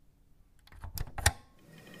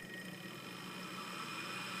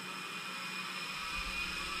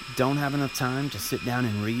Don't have enough time to sit down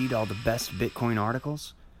and read all the best Bitcoin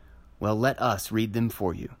articles? Well, let us read them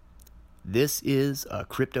for you. This is a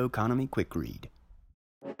Crypto Economy Quick Read.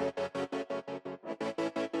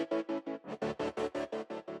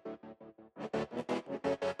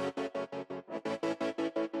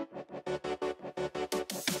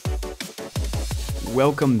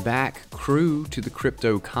 Welcome back, crew, to the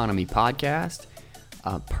Crypto Economy Podcast.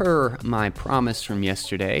 Per my promise from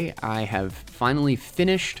yesterday, I have finally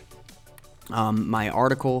finished my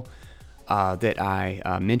article that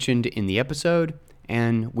I mentioned in the episode,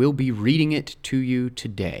 and we'll be reading it to you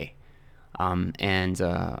today.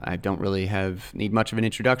 I don't really need much of an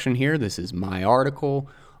introduction here. This is my article.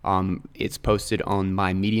 It's posted on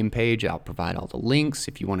my Medium page. I'll provide all the links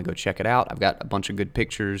if you want to go check it out. I've got a bunch of good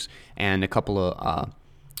pictures and a couple of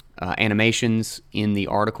animations in the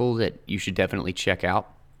article that you should definitely check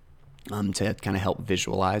out to kind of help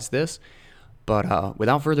visualize this. But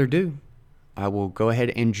without further ado, I will go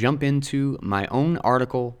ahead and jump into my own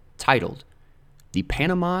article titled "The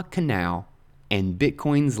Panama Canal and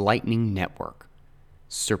Bitcoin's Lightning Network: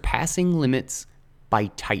 Surpassing Limits by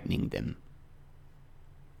Tightening Them."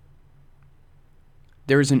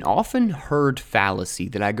 There is an often heard fallacy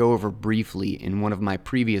that I go over briefly in one of my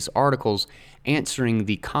previous articles answering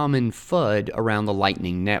the common FUD around the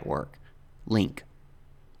Lightning Network. Link.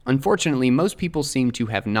 Unfortunately, most people seem to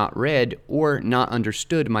have not read or not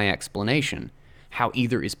understood my explanation. How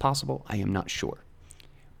either is possible, I am not sure.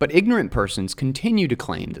 But ignorant persons continue to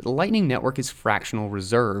claim that the Lightning Network is fractional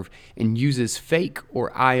reserve and uses fake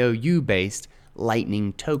or IOU-based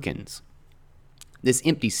Lightning tokens. This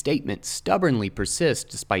empty statement stubbornly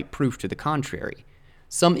persists despite proof to the contrary.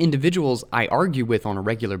 Some individuals I argue with on a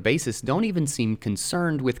regular basis don't even seem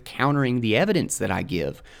concerned with countering the evidence that I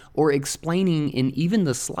give or explaining in even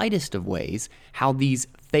the slightest of ways how these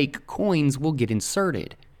fake coins will get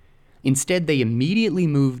inserted. Instead, they immediately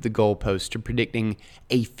move the goalpost to predicting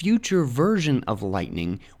a future version of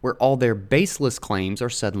Lightning where all their baseless claims are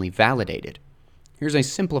suddenly validated. Here's a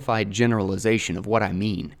simplified generalization of what I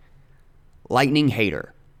mean. Lightning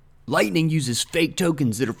hater. Lightning uses fake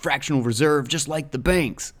tokens that are fractional reserve just like the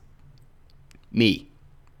banks. Me.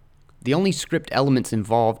 The only script elements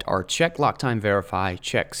involved are check lock time verify,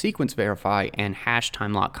 check sequence verify, and hash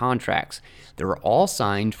time lock contracts. They are all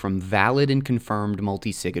signed from valid and confirmed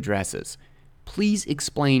multi-sig addresses. Please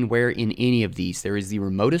explain where in any of these there is the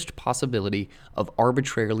remotest possibility of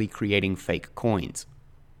arbitrarily creating fake coins.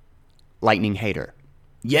 Lightning hater.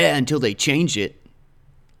 Yeah, until they change it.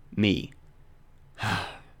 Me.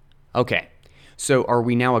 Okay, so are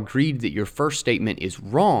we now agreed that your first statement is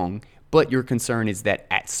wrong, but your concern is that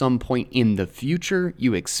at some point in the future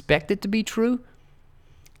you expect it to be true?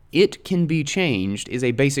 It can be changed is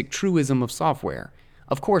a basic truism of software.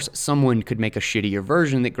 Of course, someone could make a shittier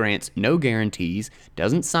version that grants no guarantees,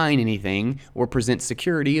 doesn't sign anything, or presents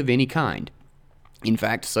security of any kind. In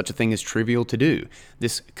fact, such a thing is trivial to do.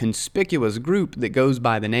 This conspicuous group that goes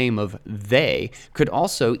by the name of they could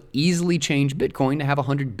also easily change Bitcoin to have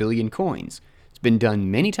 100 billion coins. It's been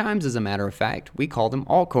done many times, as a matter of fact. We call them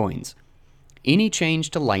altcoins. Any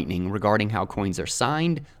change to Lightning regarding how coins are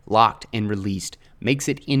signed, locked, and released makes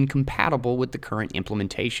it incompatible with the current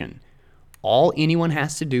implementation. All anyone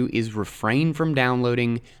has to do is refrain from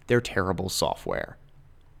downloading their terrible software.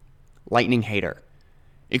 Lightning hater.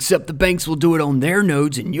 Except the banks will do it on their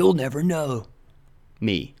nodes and you'll never know.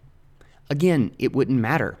 Me. Again, it wouldn't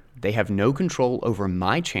matter. They have no control over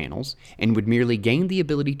my channels and would merely gain the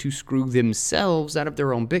ability to screw themselves out of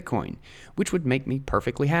their own Bitcoin, which would make me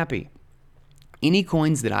perfectly happy. Any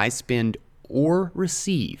coins that I spend or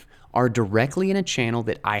receive are directly in a channel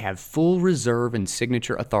that I have full reserve and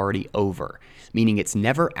signature authority over, meaning it's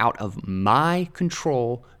never out of my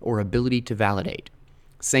control or ability to validate.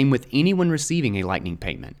 Same with anyone receiving a Lightning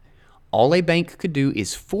payment. All a bank could do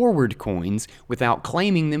is forward coins without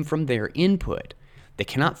claiming them from their input. They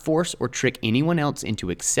cannot force or trick anyone else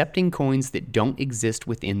into accepting coins that don't exist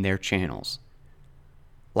within their channels.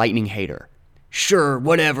 Lightning hater. Sure,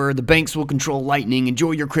 whatever, the banks will control Lightning,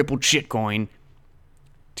 enjoy your crippled shitcoin.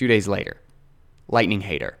 2 days later. Lightning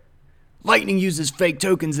hater. Lightning uses fake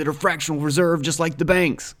tokens that are fractional reserve just like the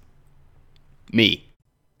banks. Me.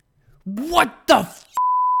 What the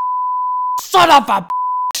son of a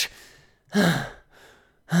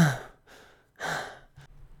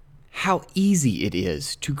How easy it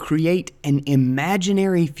is to create an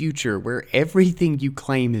imaginary future where everything you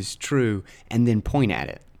claim is true and then point at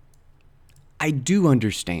it. I do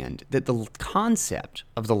understand that the concept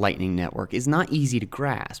of the Lightning Network is not easy to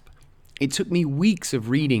grasp. It took me weeks of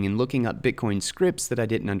reading and looking up Bitcoin scripts that I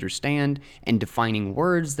didn't understand and defining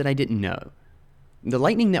words that I didn't know. The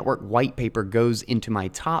Lightning Network white paper goes into my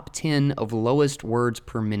top 10 of lowest words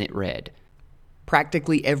per minute read.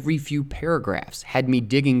 Practically every few paragraphs had me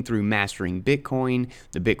digging through Mastering Bitcoin,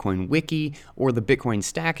 the Bitcoin Wiki, or the Bitcoin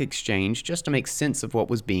Stack Exchange just to make sense of what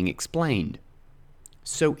was being explained.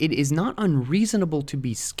 So it is not unreasonable to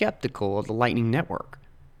be skeptical of the Lightning Network.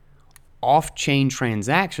 Off-chain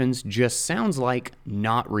transactions just sounds like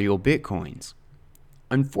not real Bitcoins.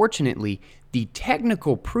 Unfortunately, the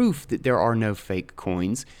technical proof that there are no fake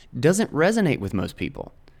coins doesn't resonate with most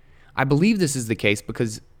people. I believe this is the case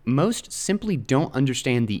because most simply don't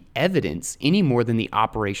understand the evidence any more than the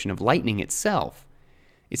operation of Lightning itself.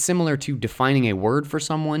 It's similar to defining a word for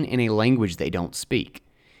someone in a language they don't speak.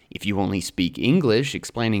 If you only speak English,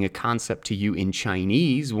 explaining a concept to you in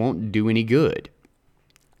Chinese won't do any good.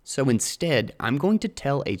 So instead, I'm going to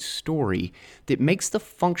tell a story that makes the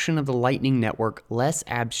function of the Lightning Network less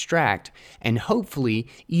abstract and hopefully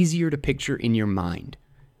easier to picture in your mind.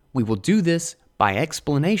 We will do this by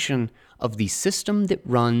explanation of the system that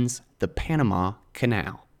runs the Panama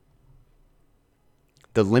Canal.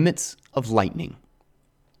 The limits of Lightning.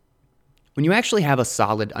 When you actually have a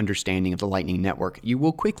solid understanding of the Lightning Network, you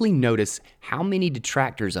will quickly notice how many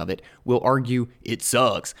detractors of it will argue it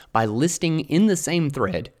sucks by listing in the same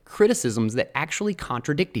thread criticisms that actually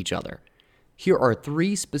contradict each other. Here are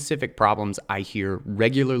 3 specific problems I hear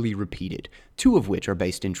regularly repeated, 2 of which are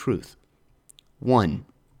based in truth. 1.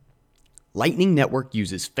 Lightning Network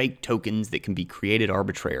uses fake tokens that can be created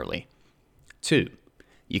arbitrarily. 2.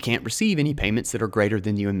 You can't receive any payments that are greater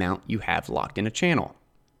than the amount you have locked in a channel.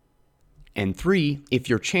 And 3, if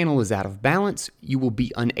your channel is out of balance, you will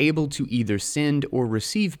be unable to either send or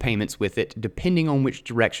receive payments with it depending on which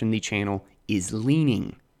direction the channel is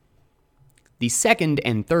leaning. The second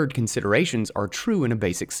and third considerations are true in a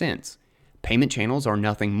basic sense. Payment channels are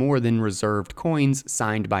nothing more than reserved coins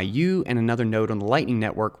signed by you and another node on the Lightning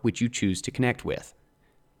Network which you choose to connect with.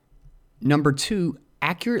 Number 2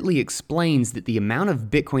 accurately explains that the amount of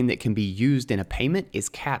Bitcoin that can be used in a payment is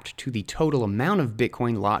capped to the total amount of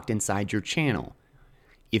Bitcoin locked inside your channel.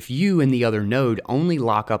 If you and the other node only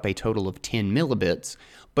lock up a total of 10 millibits,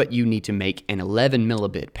 but you need to make an 11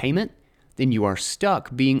 millibit payment, then you are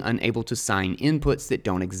stuck being unable to sign inputs that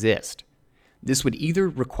don't exist. This would either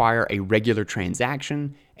require a regular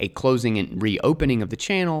transaction, a closing and reopening of the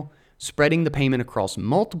channel, spreading the payment across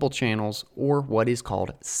multiple channels, or what is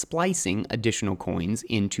called splicing additional coins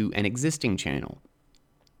into an existing channel.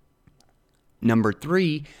 Number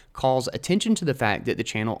 3 calls attention to the fact that the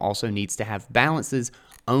channel also needs to have balances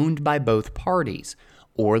owned by both parties,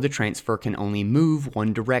 or the transfer can only move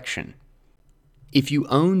one direction. If you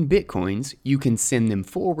own Bitcoins, you can send them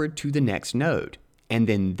forward to the next node, and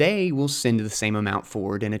then they will send the same amount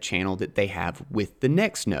forward in a channel that they have with the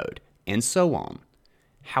next node, and so on.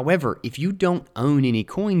 However, if you don't own any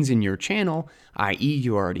coins in your channel, i.e.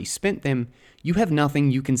 you already spent them, you have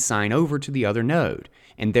nothing you can sign over to the other node,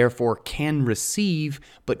 and therefore can receive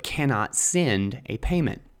but cannot send a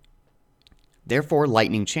payment. Therefore,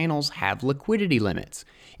 Lightning channels have liquidity limits.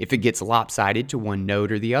 If it gets lopsided to one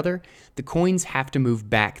node or the other, the coins have to move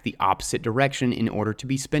back the opposite direction in order to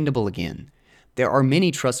be spendable again. There are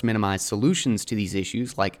many trust-minimized solutions to these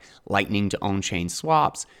issues like Lightning to on-chain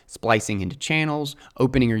swaps, splicing into channels,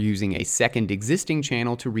 opening or using a second existing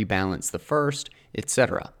channel to rebalance the first,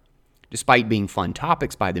 etc. Despite being fun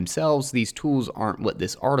topics by themselves, these tools aren't what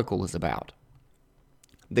this article is about.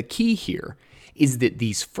 The key here is that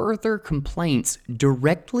these further complaints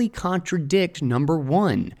directly contradict number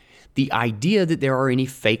 1, the idea that there are any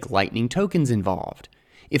fake Lightning tokens involved.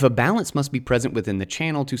 If a balance must be present within the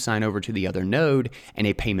channel to sign over to the other node, and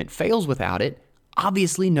a payment fails without it,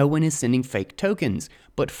 obviously no one is sending fake tokens,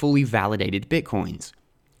 but fully validated Bitcoins.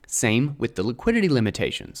 Same with the liquidity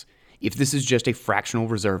limitations. If this is just a fractional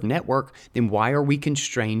reserve network, then why are we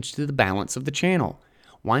constrained to the balance of the channel?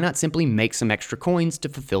 Why not simply make some extra coins to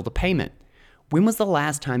fulfill the payment? When was the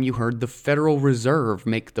last time you heard the Federal Reserve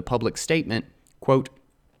make the public statement, quote,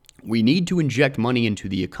 "We need to inject money into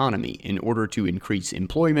the economy in order to increase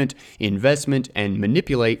employment, investment, and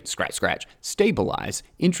manipulate, stabilize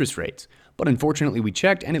interest rates. But unfortunately we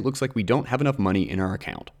checked and it looks like we don't have enough money in our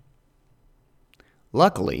account."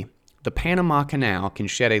 Luckily, the Panama Canal can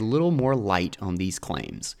shed a little more light on these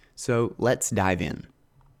claims. So let's dive in.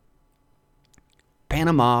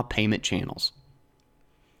 Panama payment channels.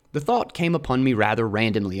 The thought came upon me rather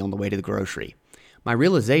randomly on the way to the grocery. My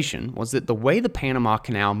realization was that the way the Panama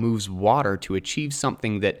Canal moves water to achieve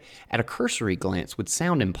something that, at a cursory glance, would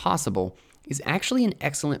sound impossible is actually an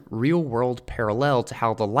excellent real-world parallel to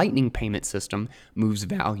how the Lightning payment system moves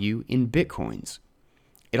value in Bitcoins.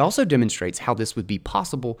 It also demonstrates how this would be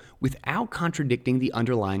possible without contradicting the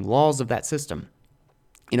underlying laws of that system.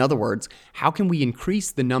 In other words, how can we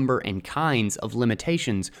increase the number and kinds of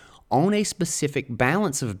limitations on a specific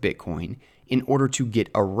balance of Bitcoin in order to get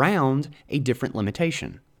around a different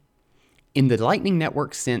limitation? In the Lightning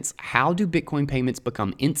Network sense, how do Bitcoin payments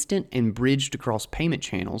become instant and bridged across payment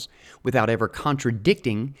channels without ever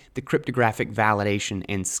contradicting the cryptographic validation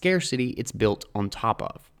and scarcity it's built on top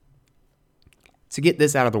of? To get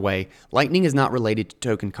this out of the way, Lightning is not related to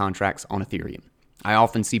token contracts on Ethereum. I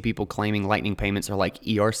often see people claiming Lightning payments are like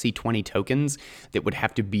ERC20 tokens that would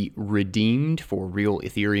have to be redeemed for real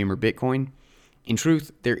Ethereum or Bitcoin. In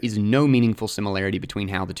truth, there is no meaningful similarity between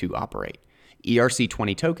how the two operate.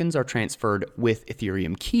 ERC20 tokens are transferred with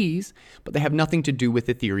Ethereum keys, but they have nothing to do with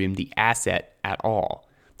Ethereum, the asset, at all.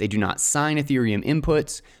 They do not sign Ethereum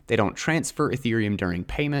inputs, they don't transfer Ethereum during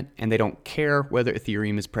payment, and they don't care whether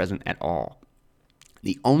Ethereum is present at all.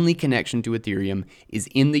 The only connection to Ethereum is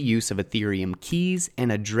in the use of Ethereum keys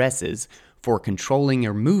and addresses for controlling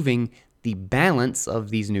or moving the balance of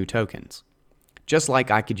these new tokens. Just like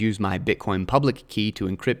I could use my Bitcoin public key to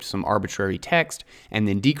encrypt some arbitrary text and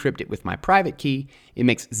then decrypt it with my private key, it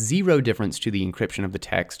makes zero difference to the encryption of the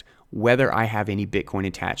text whether I have any Bitcoin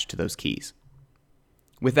attached to those keys.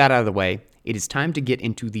 With that out of the way, it is time to get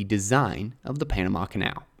into the design of the Panama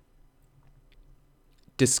Canal.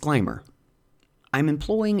 Disclaimer: I'm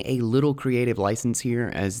employing a little creative license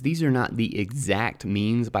here, as these are not the exact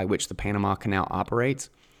means by which the Panama Canal operates.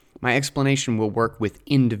 My explanation will work with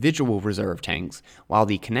individual reserve tanks, while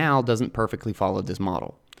the canal doesn't perfectly follow this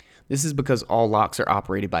model. This is because all locks are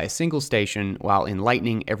operated by a single station, while in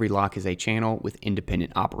Lightning, every lock is a channel with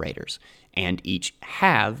independent operators, and each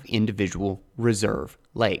have individual reserve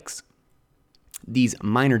lakes. These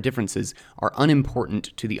minor differences are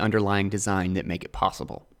unimportant to the underlying design that make it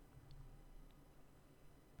possible.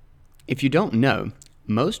 If you don't know,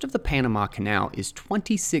 most of the Panama Canal is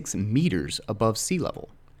 26 meters above sea level.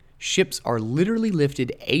 Ships are literally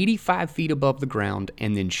lifted 85 feet above the ground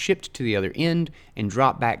and then shipped to the other end and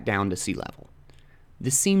dropped back down to sea level.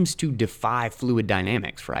 This seems to defy fluid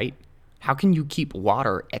dynamics, right? How can you keep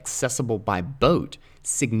water accessible by boat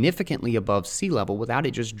significantly above sea level without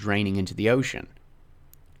it just draining into the ocean?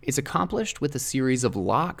 It's accomplished with a series of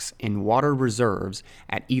locks and water reserves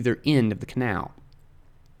at either end of the canal.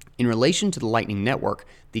 In relation to the Lightning Network,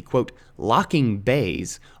 the quote, locking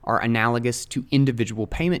bays are analogous to individual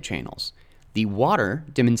payment channels. The water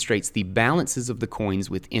demonstrates the balances of the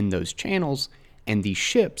coins within those channels, and the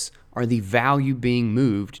ships are the value being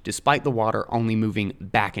moved despite the water only moving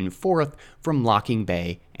back and forth from locking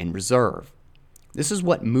bay and reserve. This is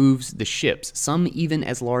what moves the ships, some even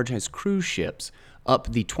as large as cruise ships,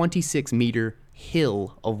 up the 26-meter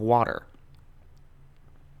hill of water.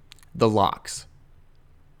 The locks.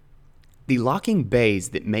 The locking bays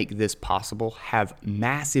that make this possible have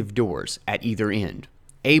massive doors at either end,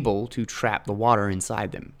 able to trap the water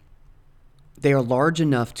inside them. They are large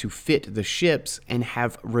enough to fit the ships and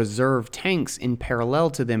have reserve tanks in parallel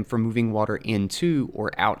to them for moving water into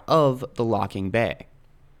or out of the locking bay.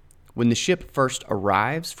 When the ship first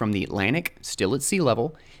arrives from the Atlantic, still at sea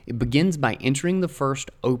level, it begins by entering the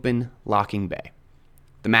first open locking bay.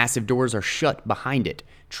 The massive doors are shut behind it,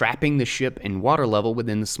 trapping the ship and water level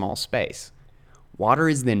within the small space. Water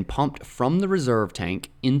is then pumped from the reserve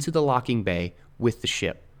tank into the locking bay with the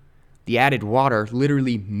ship. The added water,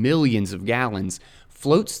 literally millions of gallons,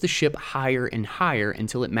 floats the ship higher and higher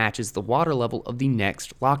until it matches the water level of the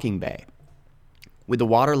next locking bay. With the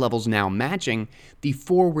water levels now matching, the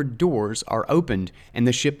forward doors are opened and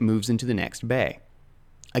the ship moves into the next bay.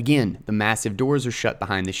 Again, the massive doors are shut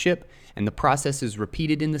behind the ship, and the process is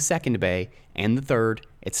repeated in the second bay and the third,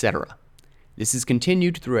 etc. This is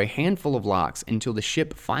continued through a handful of locks until the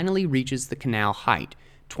ship finally reaches the canal height,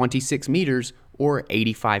 26 meters or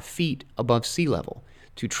 85 feet above sea level,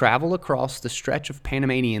 to travel across the stretch of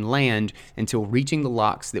Panamanian land until reaching the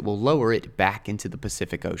locks that will lower it back into the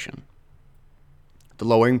Pacific Ocean. The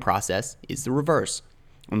lowering process is the reverse.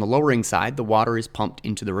 On the lowering side, the water is pumped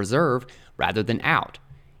into the reserve rather than out,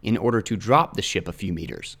 in order to drop the ship a few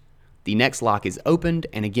meters. The next lock is opened,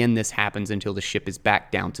 and again this happens until the ship is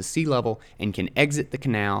back down to sea level and can exit the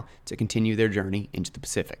canal to continue their journey into the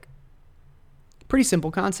Pacific. Pretty simple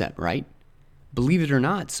concept, right? Believe it or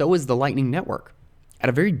not, so is the Lightning Network. At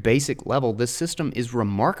a very basic level, this system is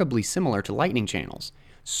remarkably similar to Lightning channels.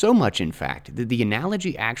 So much, in fact, that the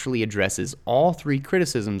analogy actually addresses all three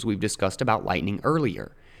criticisms we've discussed about Lightning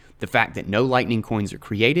earlier: the fact that no Lightning coins are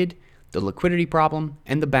created, the liquidity problem,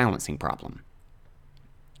 and the balancing problem.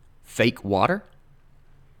 Fake water?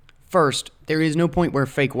 First, there is no point where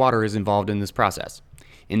fake water is involved in this process.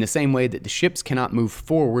 In the same way that the ships cannot move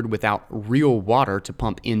forward without real water to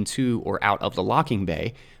pump into or out of the locking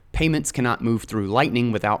bay, payments cannot move through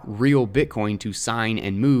Lightning without real Bitcoin to sign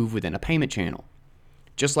and move within a payment channel.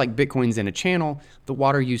 Just like Bitcoin's in a channel, the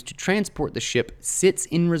water used to transport the ship sits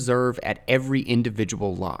in reserve at every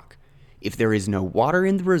individual lock. If there is no water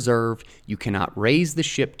in the reserve, you cannot raise the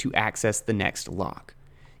ship to access the next lock.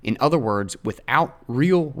 In other words, without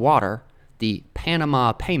real water, the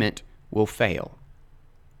Panama payment will fail.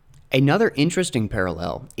 Another interesting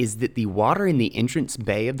parallel is that the water in the entrance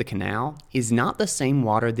bay of the canal is not the same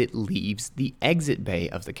water that leaves the exit bay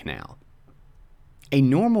of the canal. A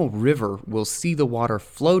normal river will see the water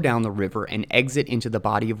flow down the river and exit into the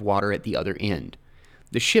body of water at the other end.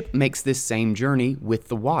 The ship makes this same journey with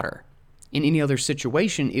the water. In any other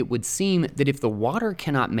situation, it would seem that if the water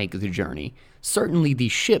cannot make the journey, certainly the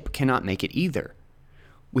ship cannot make it either.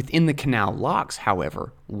 Within the canal locks,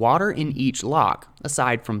 however, water in each lock,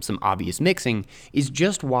 aside from some obvious mixing, is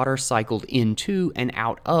just water cycled into and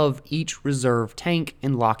out of each reserve tank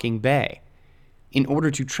and locking bay. In order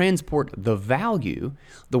to transport the value,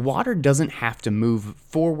 the water doesn't have to move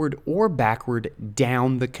forward or backward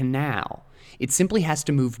down the canal. It simply has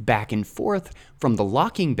to move back and forth from the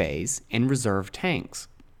locking bays and reserve tanks.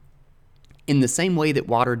 In the same way that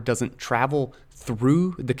water doesn't travel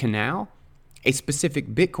through the canal, a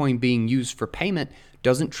specific Bitcoin being used for payment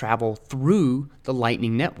doesn't travel through the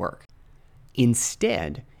Lightning Network.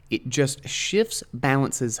 Instead, it just shifts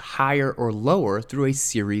balances higher or lower through a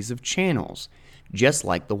series of channels, just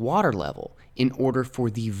like the water level, in order for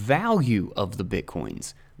the value of the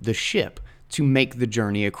Bitcoins, the ship, to make the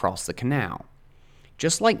journey across the canal.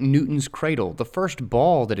 Just like Newton's cradle, the first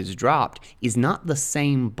ball that is dropped is not the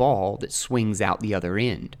same ball that swings out the other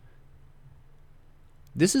end.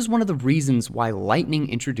 This is one of the reasons why Lightning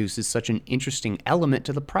introduces such an interesting element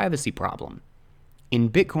to the privacy problem. In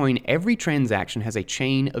Bitcoin, every transaction has a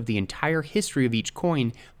chain of the entire history of each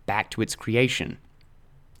coin back to its creation.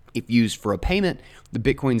 If used for a payment, the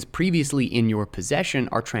Bitcoins previously in your possession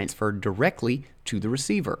are transferred directly to the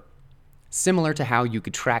receiver. Similar to how you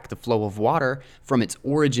could track the flow of water from its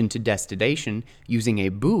origin to destination using a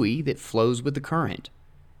buoy that flows with the current.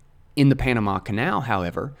 In the Panama Canal,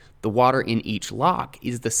 however, the water in each lock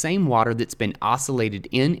is the same water that's been oscillated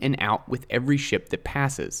in and out with every ship that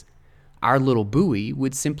passes. Our little buoy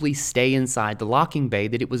would simply stay inside the locking bay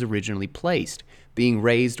that it was originally placed, being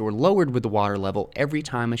raised or lowered with the water level every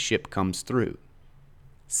time a ship comes through.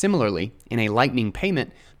 Similarly, in a Lightning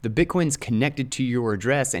payment, the Bitcoins connected to your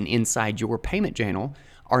address and inside your payment channel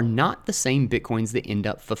are not the same Bitcoins that end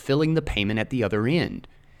up fulfilling the payment at the other end.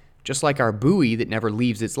 Just like our buoy that never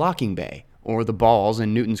leaves its locking bay, or the balls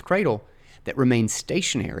in Newton's cradle that remain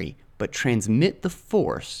stationary but transmit the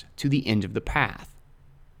force to the end of the path.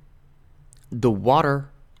 The water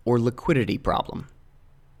or liquidity problem.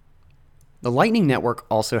 The Lightning Network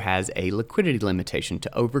also has a liquidity limitation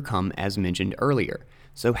to overcome as mentioned earlier.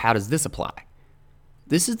 So how does this apply?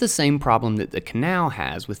 This is the same problem that the canal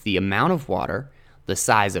has with the amount of water, the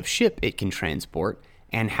size of ship it can transport,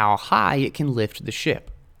 and how high it can lift the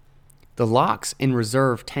ship. The locks and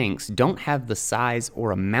reserve tanks don't have the size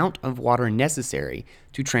or amount of water necessary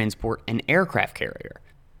to transport an aircraft carrier,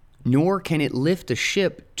 nor can it lift a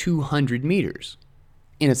ship 200 meters.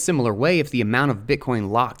 In a similar way, if the amount of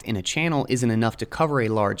Bitcoin locked in a channel isn't enough to cover a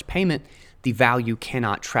large payment, the value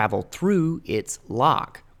cannot travel through its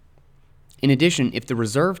lock. In addition, if the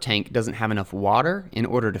reserve tank doesn't have enough water in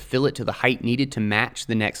order to fill it to the height needed to match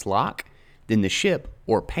the next lock, then the ship,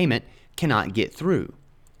 or payment, cannot get through.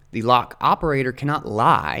 The lock operator cannot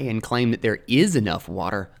lie and claim that there is enough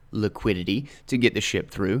water liquidity to get the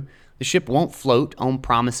ship through. The ship won't float on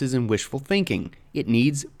promises and wishful thinking. It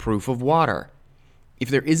needs proof of water. If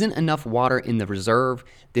there isn't enough water in the reserve,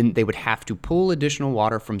 then they would have to pull additional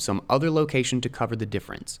water from some other location to cover the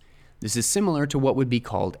difference. This is similar to what would be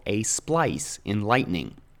called a splice in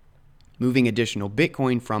Lightning, moving additional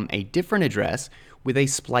Bitcoin from a different address with a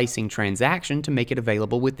splicing transaction to make it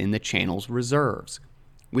available within the channel's reserves.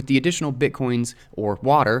 With the additional Bitcoins or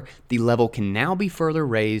water, the level can now be further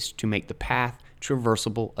raised to make the path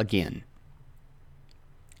traversable again.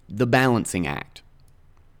 The balancing act.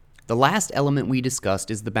 The last element we discussed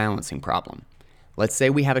is the balancing problem. Let's say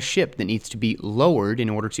we have a ship that needs to be lowered in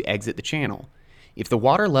order to exit the channel. If the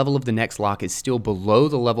water level of the next lock is still below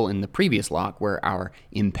the level in the previous lock where our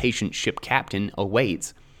impatient ship captain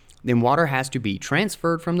awaits, then water has to be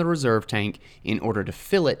transferred from the reserve tank in order to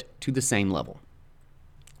fill it to the same level.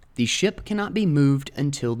 The ship cannot be moved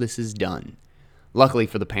until this is done. Luckily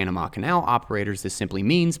for the Panama Canal operators, this simply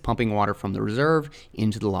means pumping water from the reserve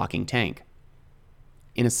into the locking tank.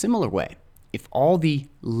 In a similar way, If all the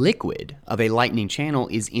liquid of a lightning channel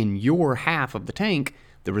is in your half of the tank,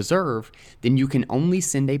 the reserve, then you can only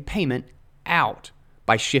send a payment out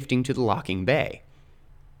by shifting to the locking bay.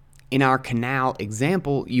 In our canal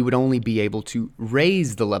example, you would only be able to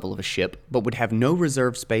raise the level of a ship, but would have no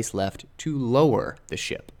reserve space left to lower the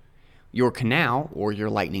ship. Your canal, or your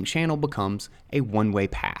lightning channel, becomes a one-way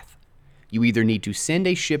path. You either need to send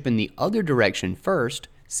a ship in the other direction first,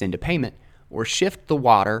 send a payment, or shift the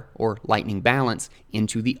water, or lightning balance,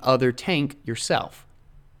 into the other tank yourself.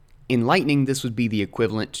 In Lightning, this would be the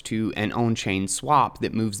equivalent to an on-chain swap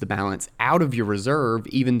that moves the balance out of your reserve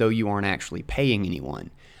even though you aren't actually paying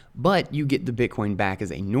anyone. But you get the Bitcoin back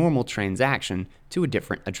as a normal transaction to a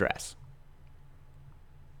different address.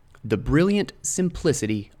 The brilliant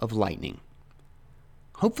simplicity of Lightning.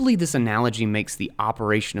 Hopefully this analogy makes the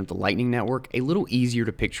operation of the Lightning Network a little easier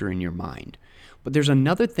to picture in your mind. But there's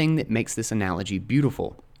another thing that makes this analogy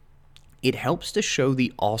beautiful. It helps to show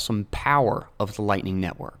the awesome power of the Lightning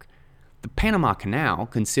Network. The Panama Canal,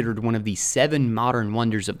 considered one of the 7 modern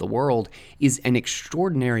wonders of the world, is an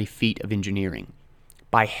extraordinary feat of engineering.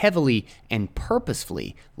 By heavily and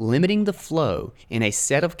purposefully limiting the flow in a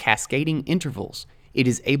set of cascading intervals, it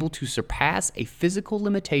is able to surpass a physical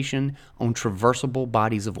limitation on traversable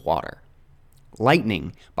bodies of water.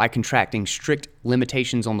 Lightning, by contracting strict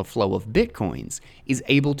limitations on the flow of bitcoins, is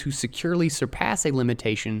able to securely surpass a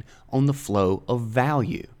limitation on the flow of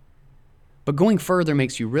value. But going further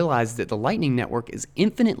makes you realize that the Lightning Network is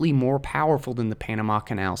infinitely more powerful than the Panama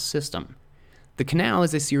Canal system. The canal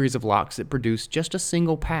is a series of locks that produce just a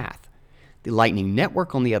single path. The Lightning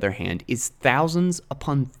Network, on the other hand, is thousands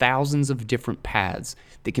upon thousands of different paths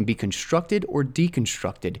that can be constructed or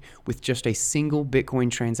deconstructed with just a single Bitcoin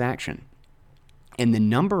transaction. And the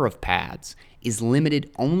number of paths is limited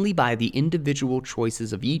only by the individual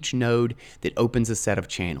choices of each node that opens a set of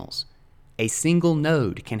channels. A single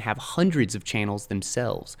node can have hundreds of channels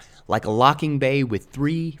themselves, like a locking bay with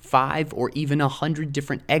 3, 5, or even 100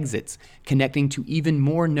 different exits, connecting to even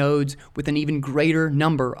more nodes with an even greater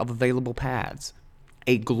number of available paths.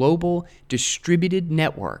 A global, distributed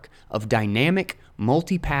network of dynamic,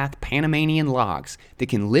 multipath Panamanian locks that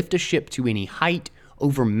can lift a ship to any height,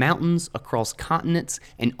 over mountains, across continents,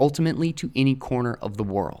 and ultimately to any corner of the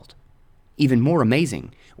world. Even more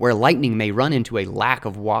amazing, where lightning may run into a lack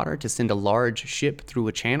of water to send a large ship through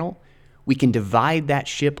a channel, we can divide that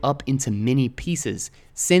ship up into many pieces,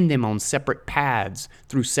 send them on separate paths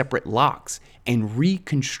through separate locks, and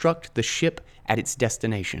reconstruct the ship at its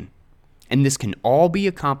destination. And this can all be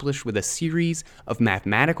accomplished with a series of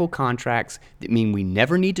mathematical contracts that mean we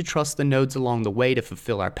never need to trust the nodes along the way to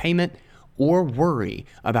fulfill our payment, or worry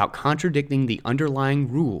about contradicting the underlying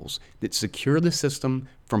rules that secure the system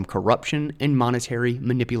from corruption and monetary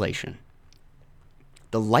manipulation.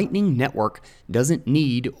 The Lightning Network doesn't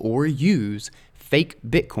need or use fake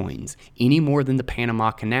bitcoins any more than the Panama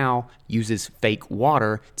Canal uses fake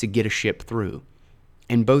water to get a ship through.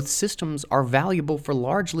 And both systems are valuable for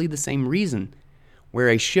largely the same reason. Where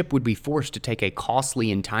a ship would be forced to take a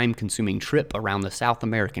costly and time-consuming trip around the South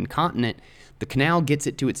American continent, the canal gets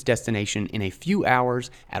it to its destination in a few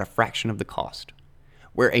hours at a fraction of the cost.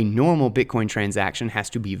 Where a normal Bitcoin transaction has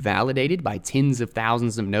to be validated by tens of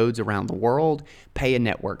thousands of nodes around the world, pay a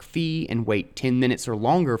network fee, and wait 10 minutes or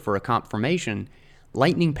longer for a confirmation,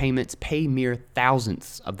 Lightning payments pay mere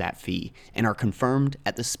thousandths of that fee and are confirmed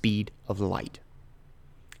at the speed of light.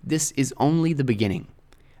 This is only the beginning.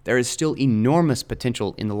 There is still enormous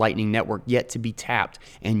potential in the Lightning Network yet to be tapped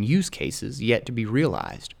and use cases yet to be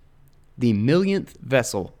realized. The millionth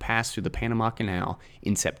vessel passed through the Panama Canal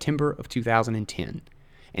in September of 2010,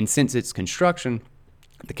 and since its construction,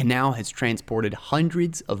 the canal has transported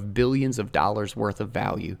hundreds of billions of dollars worth of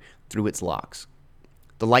value through its locks.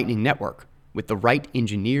 The Lightning Network, with the right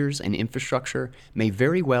engineers and infrastructure, may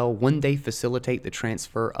very well one day facilitate the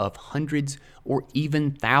transfer of hundreds or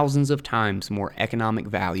even thousands of times more economic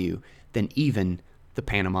value than even the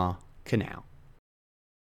Panama Canal.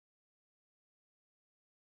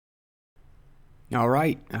 All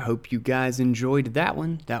right, I hope you guys enjoyed that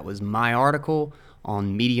one. That was my article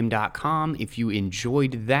on Medium.com. If you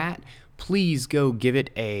enjoyed that, please go give it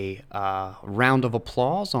a round of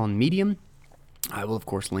applause on Medium. I will, of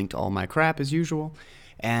course, link to all my crap as usual.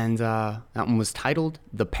 And that one was titled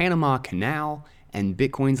The Panama Canal and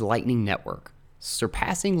Bitcoin's Lightning Network,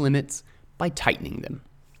 Surpassing Limits by Tightening Them.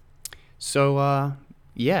 So,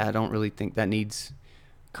 yeah, I don't really think that needs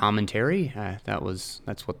commentary.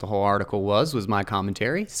 That's what the whole article was my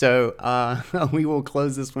commentary. So we will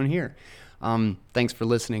close this one here. Thanks for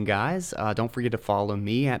listening, guys. Don't forget to follow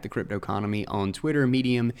me at The Crypto Economy on Twitter,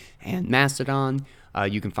 Medium, and Mastodon.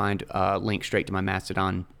 You can find a link straight to my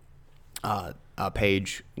Mastodon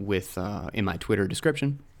page with in my Twitter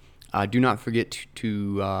description. Do not forget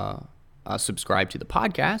to subscribe to the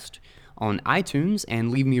podcast on iTunes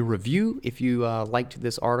and leave me a review if you liked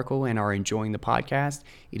this article and are enjoying the podcast.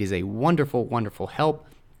 It is a wonderful, wonderful help.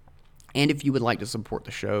 And if you would like to support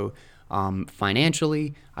the show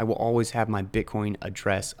financially, I will always have my Bitcoin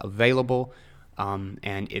address available.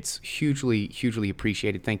 And it's hugely, hugely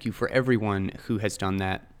appreciated. Thank you for everyone who has done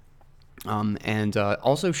that. And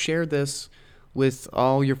also share this with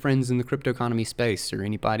all your friends in the cryptocurrency space, or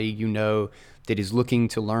anybody you know that is looking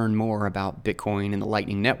to learn more about Bitcoin and the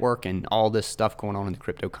Lightning Network and all this stuff going on in the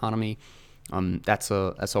cryptocurrency. That's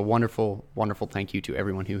a wonderful, wonderful thank you to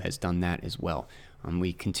everyone who has done that as well.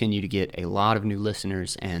 We continue to get a lot of new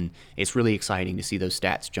listeners, and it's really exciting to see those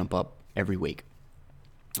stats jump up every week.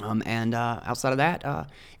 And outside of that,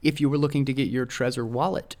 if you were looking to get your Trezor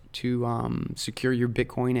wallet to secure your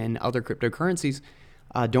Bitcoin and other cryptocurrencies,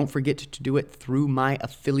 don't forget to do it through my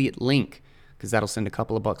affiliate link, because that'll send a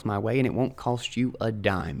couple of bucks my way, and it won't cost you a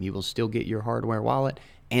dime. You will still get your hardware wallet,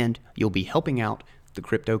 and you'll be helping out the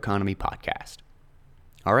Cryptocurrency Podcast.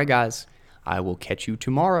 All right, guys, I will catch you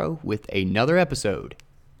tomorrow with another episode.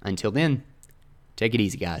 Until then, take it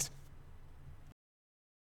easy, guys.